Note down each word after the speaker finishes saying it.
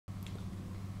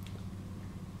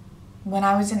When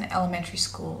I was in elementary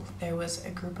school, there was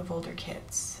a group of older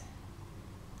kids.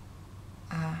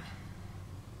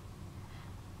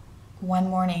 One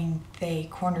morning, they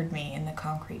cornered me in the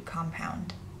concrete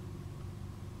compound.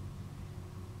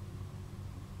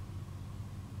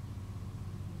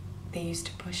 They used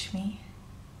to push me,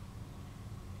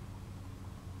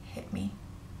 hit me.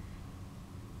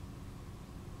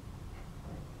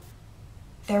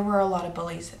 There were a lot of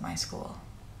bullies at my school.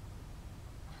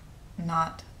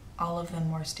 Not all of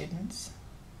them were students.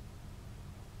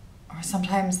 Or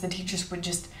sometimes the teachers would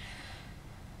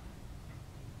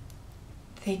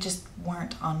they just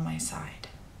weren't on my side.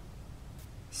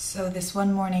 So this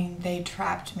one morning, they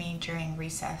trapped me during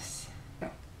recess.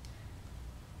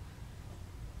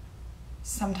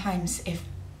 Sometimes, if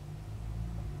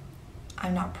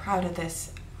I'm not proud of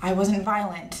this, I wasn't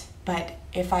violent, but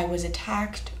if I was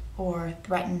attacked or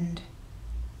threatened,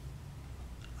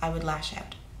 I would lash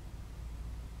out.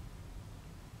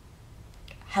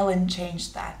 Helen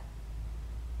changed that.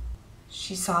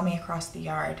 She saw me across the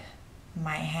yard,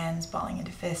 my hands balling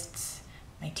into fists,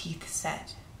 my teeth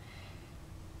set,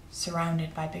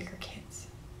 surrounded by bigger kids.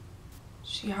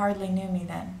 She hardly knew me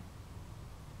then,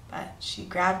 but she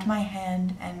grabbed my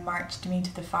hand and marched me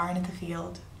to the far end of the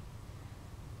field.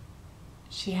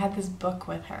 She had this book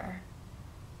with her,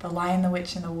 The Lion, the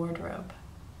Witch, and the Wardrobe,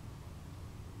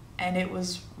 and it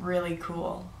was really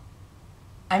cool.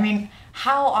 I mean,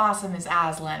 how awesome is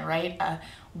Aslan, right? A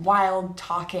wild,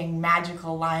 talking,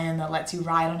 magical lion that lets you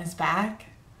ride on his back.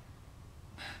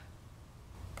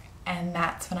 And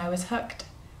that's when I was hooked.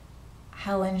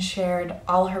 Helen shared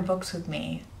all her books with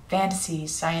me. Fantasy,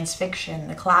 science fiction,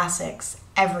 the classics,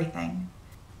 everything.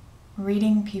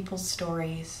 Reading people's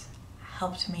stories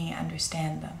helped me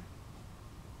understand them.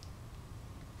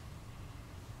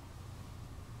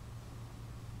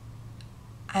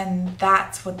 And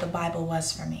that's what the Bible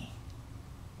was for me,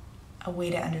 a way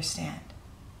to understand.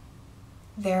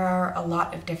 There are a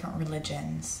lot of different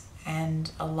religions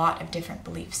and a lot of different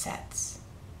belief sets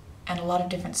and a lot of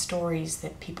different stories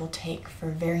that people take for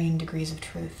varying degrees of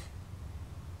truth.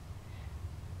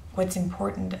 What's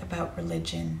important about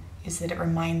religion is that it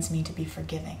reminds me to be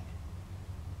forgiving.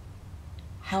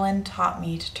 Helen taught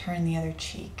me to turn the other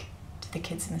cheek to the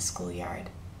kids in the schoolyard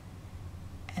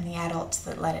and the adults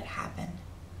that let it happen.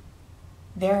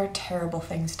 There are terrible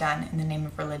things done in the name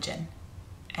of religion,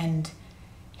 and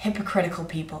hypocritical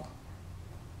people.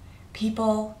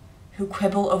 People who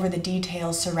quibble over the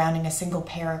details surrounding a single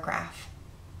paragraph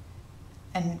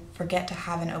and forget to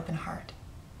have an open heart.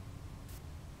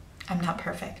 I'm not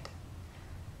perfect.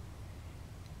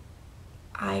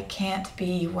 I can't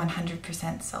be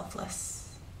 100%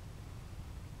 selfless.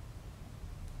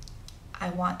 I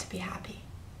want to be happy.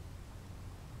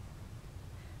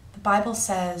 The Bible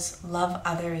says, love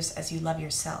others as you love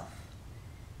yourself.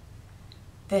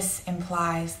 This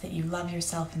implies that you love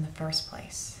yourself in the first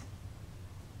place.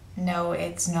 No,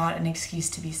 it's not an excuse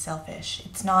to be selfish.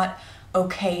 It's not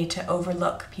okay to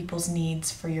overlook people's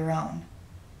needs for your own.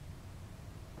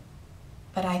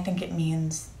 But I think it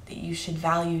means that you should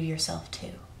value yourself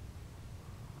too.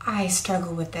 I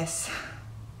struggle with this,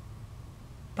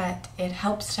 but it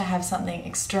helps to have something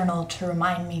external to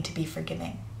remind me to be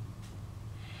forgiving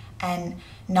and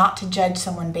not to judge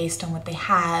someone based on what they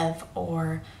have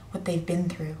or what they've been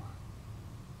through.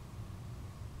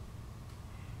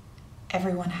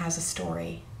 Everyone has a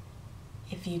story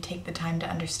if you take the time to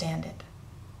understand it.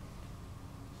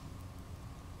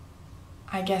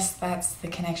 I guess that's the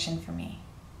connection for me.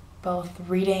 Both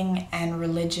reading and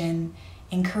religion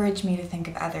encourage me to think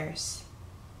of others,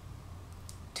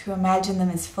 to imagine them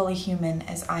as fully human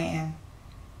as I am.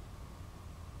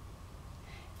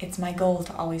 It's my goal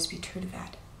to always be true to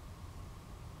that.